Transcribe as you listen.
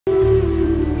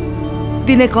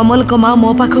दिने कमल को माँ मो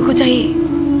पाख को जाई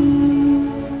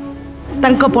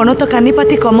तांको पणत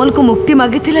कानीपाती कमल को मुक्ति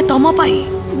मागिथिले तम पाई।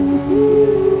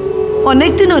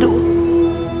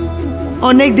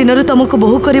 अनेक दिनरु तुमको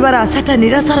बहु करिवार आशाटा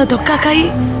निराशार धक्का खाई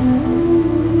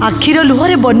आखिर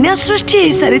लुहरे बन्या सृष्टि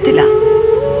हो सारी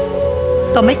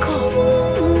तमे कह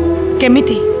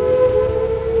केमिति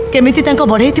केमिति तांको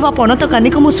बढ़ेइथिबा पणत कानी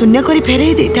को मु शून्य करी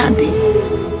फेरई देई थांती।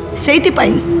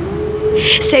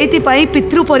 सेइति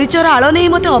पितृ परिचय आड़ नहीं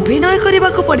मते अभिनय करबा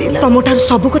को पड़िला। तुम ठार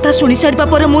सब कथा सुनी सारिबा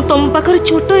परे मु तुम पाखरे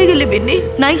छोट हो गेली बिनी।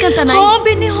 नाई कांता नाई। हां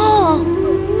बिनी हां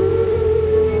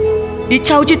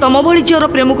इच्छा होची तम भली झीर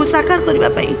प्रेम को साकार करबा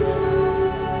पई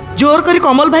जोर करी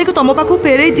कमल भाई को तुम पाखु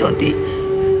फेरई दियंती।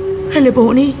 हेले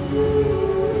भौणी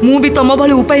मु भी तुम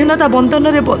भली उपायहीनता बंधन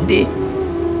रे बंदी।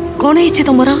 कौन है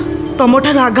तुमरा तुम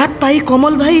ठार आघात पाई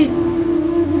कमल भाई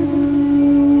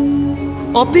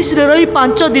ऑफिस रे रही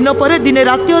 5 दिन पर दिने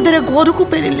राति अधे घर को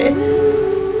फेरिले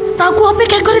ताकू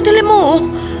अपेक्षा करथिले मो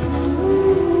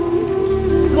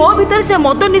भीतर से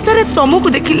मद निशारे तुमको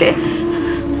देखिले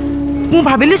मु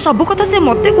भाविली सब कथा से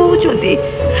मते कहउचंती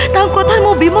ता कथा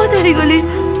मो विमोह हेरी गली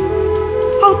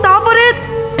आ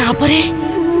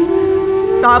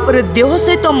तापरे देह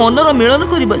सहित मनर मिलन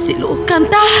करी बसिलो।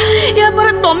 कांता या पर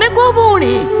तमे कह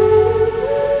भौणी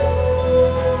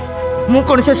मु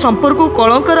कौन से संपर्क को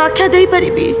कलंकर आख्या दे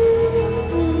पारिबी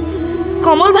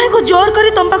कमल भाई को जोर करी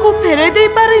तुम पाखु फेरे दे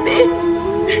पारिबी।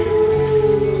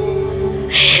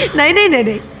 नहीं नहीं नहीं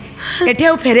नहीं एठी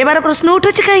आ फेरेबार प्रश्न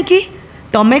उठुछि काहे कि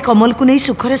तमे कमल को नहीं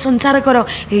सुखरे संसार कर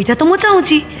एटा तो मु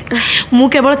चाहूची मु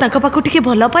केवल तांको पाखु टिके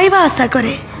भल पाइबा आशा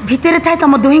करे। भितरे थाए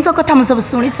तुम दुही को कथा मु सब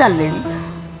सुनी सारले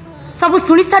सब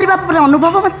सुनी सारिबा पर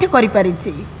अनुभव मध्य करि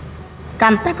परिछि।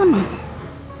 कांता को नहीं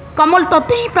कमल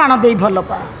तते ही प्राण देई भल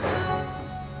पा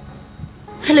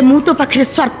हेले मु तो पाखरे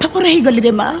स्वार्थपर ही गली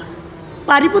रे माँ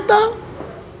पारिबु तो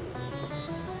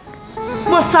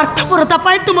मो स्वार्थपरता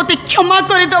पाई तू मते क्षमा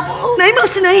कर दबो। नहीं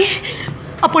मौसी नहीं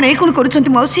आपण ए कोन करूछंती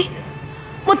मौसी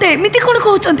मते एमिति कोन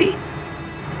कहउछंती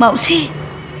मौसी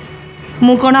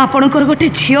मु कोन आपणकर गोटे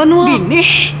झियो नुह बिनी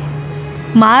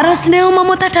मार स्नेह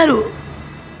ममता ठारू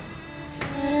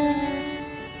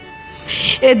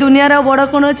ए दुनियार बड़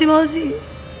कोन अछि मौसी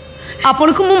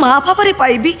आपण को मु माँ भाव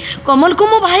पाइबी कमल को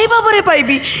मो भाई भाव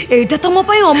पाइबी एटा तो मो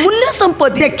पाई अमूल्य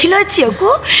संपत्ति। देखिल झील को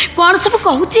कौन सब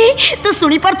कहूची तू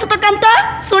शुणी पारछु तो कांता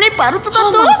शुणी पारुछु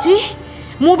तो तू मौसी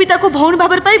मु भी ताको भौणी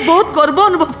भाव पाई बहुत गर्व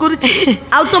अनुभव करुछि।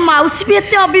 आउ तो माउसी भी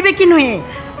एते अविवेकी नुहे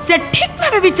से ठीक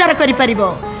भाव विचार करि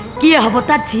परिबो किए हबो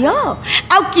ता झियो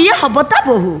आउ किए हबो ता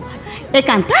बहु। ए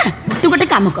कांता तू गोटे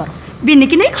काम कर बिनी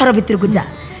कि नहीं घर भीतर को जा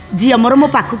जी अमर मो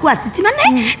पाखक आसी माने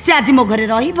से आज मो घरे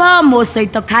रहिबो मो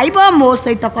सहित खाइबो मो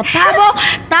सहित कथा हबो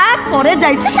तापरे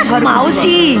जाइसे ता घर।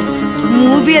 मौसी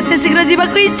मु भी एते शीघ्र जीवा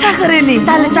को इच्छा करेनी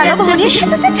ताले चलो भौणी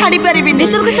तते छाड़ी परिबी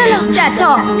भीतर को चलो आसो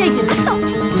आसो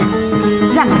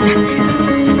जा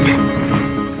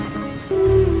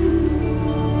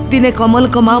दिने कमल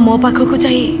को माँ मो पाख को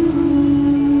जाई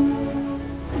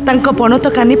तांको पणत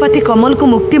कानीपाती कमल को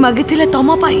मुक्ति मागिथिले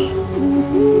तम पाई।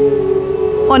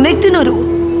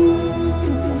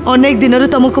 अनेक दिनरु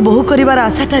तुमको बहु करिवार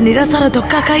आशाटा निराशार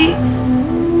धक्का खाई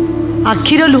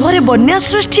आखिर लुहरे बन्या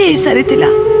सृष्टि हो सारी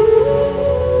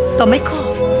तमे कह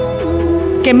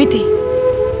केमिति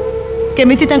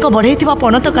केमिति तांको बढ़ेइथिबा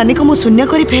पणत कानी को मु शून्य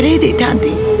करी फेरई देई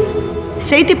थांती।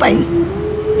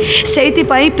 सेइति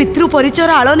पितृ परिचय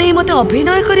आड़ नहीं मते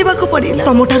अभिनय करबा को पड़िला।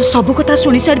 तुम ठार सब कथा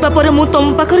सुनी सारिबा परे मु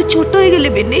तुम पाखरे छोट हो गेली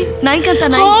बिनी। नाई कांता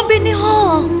नाई। हां बिनी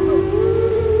हां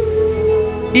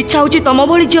इच्छा होची तम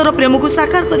भली झीर प्रेम को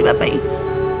साकार करबा पई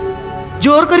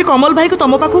जोर करी कमल भाई को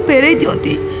तुम पाखु फेरई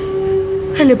दियंती।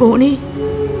 हेले भौणी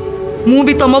मु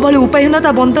भी तुम भली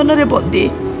उपायहीनता बंधन रे बंदी।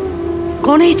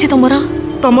 कौन है तुमरा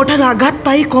तुम ठार आघात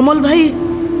पाई कमल भाई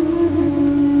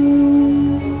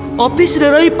ऑफिस रे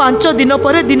रही 5 दिन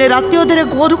पर दिने राति अधे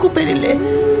घर को फेरिले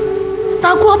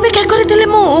ताकू अपेक्षा करथिले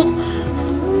मो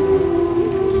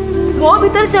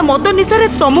भीतर से मद निशारे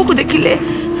तुमको देखिले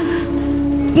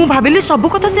मु भाविली सब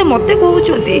कथा से मते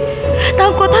कहउचंती ता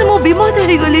कथा मो विमोह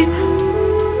हेरी गली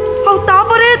आ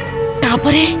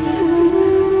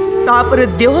तापरे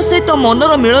देह सहित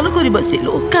मनर मिलन करी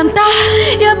बसिलो। कांता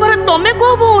या पर तमे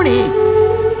कह भौणी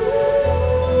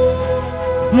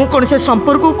मु कौन से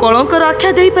संपर्क को कलंकर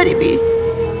आख्या दे पारिबी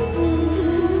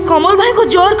कमल भाई को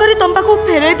जोर करी तुम पाखु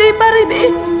फेरे दे पारिबी।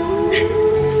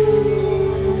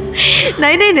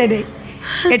 नहीं नहीं नहीं नहीं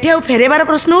एठी आ फेरेबार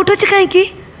प्रश्न उठुछि काहे कि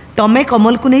तमे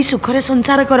कमल को नहीं सुखरे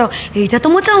संसार कर एटा तो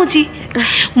मु चाहूची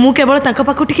मु केवल तांको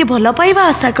पाखु टिके भल पाइबा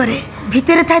आशा करे।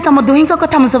 भितरे थाए तुम दुही को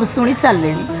कथा मु सब सुनी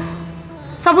सारले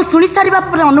सब सुनी सारिबा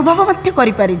पर अनुभव मध्य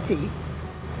करि परिछि।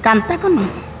 कांता को नहीं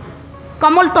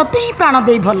कमल तते ही प्राण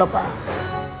दे भल पा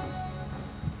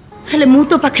हेले मु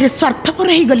तो पाखे स्वार्थपर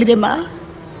हो गली रे माँ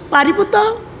पारिबु तो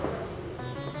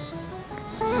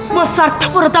मो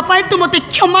स्वार्थपरता पाई तू मते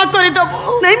क्षमा कर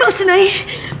दबो। नहीं मौसी नहीं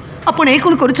आपण ए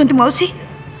कौन करुछंती मौसी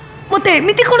मते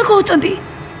एमिति कौन कहउछंती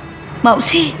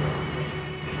मौसी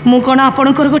मु कौन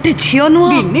आपणकर गोटे झियो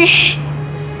नुह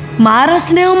मार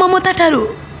स्नेह ममता ठारू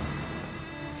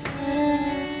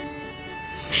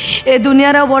ए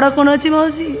दुनिया रा बड़ कौन अच्छी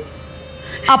मौसी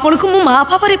आपण को मु माँ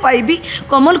भाव पाइबी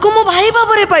कमल को मो भाई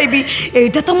भाव पाइबी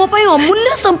एटा तो मो पाई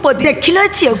अमूल्य संपत्ति। देखिल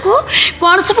झील को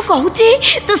कौन सब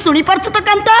कहूची तू शुणी पारछ तो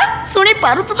कांता शुणी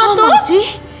पारु तो तू मौसी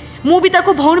मु भी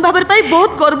ताको भौणी भाव पाई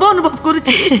बहुत गर्व अनुभव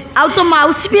करुची आउ तो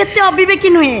मौसी भी एते अविवेकी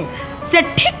नुहे से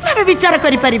ठीक भाव विचार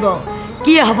करि परिबो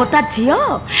किए हबो ता झियो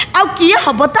आउ किए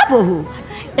हबो ता बहु।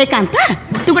 ए कांता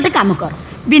तू गोटे काम कर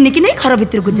बिनिकी नहीं घर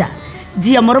भीतर को जा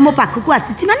झी मोर मो पाखक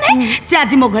आसी माने से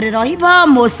आज मो घरे रहिब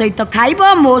मो सहित खाइब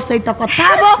मो सहित कथा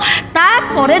हब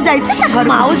तापर जाई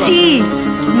मौसी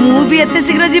मु भी एते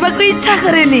शीघ्र जीवा को इच्छा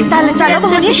करेनी ताले चलो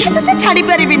भौणी छाड़ी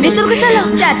परिबिनी भीतर को चलो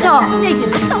आस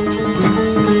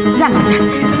जा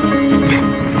जा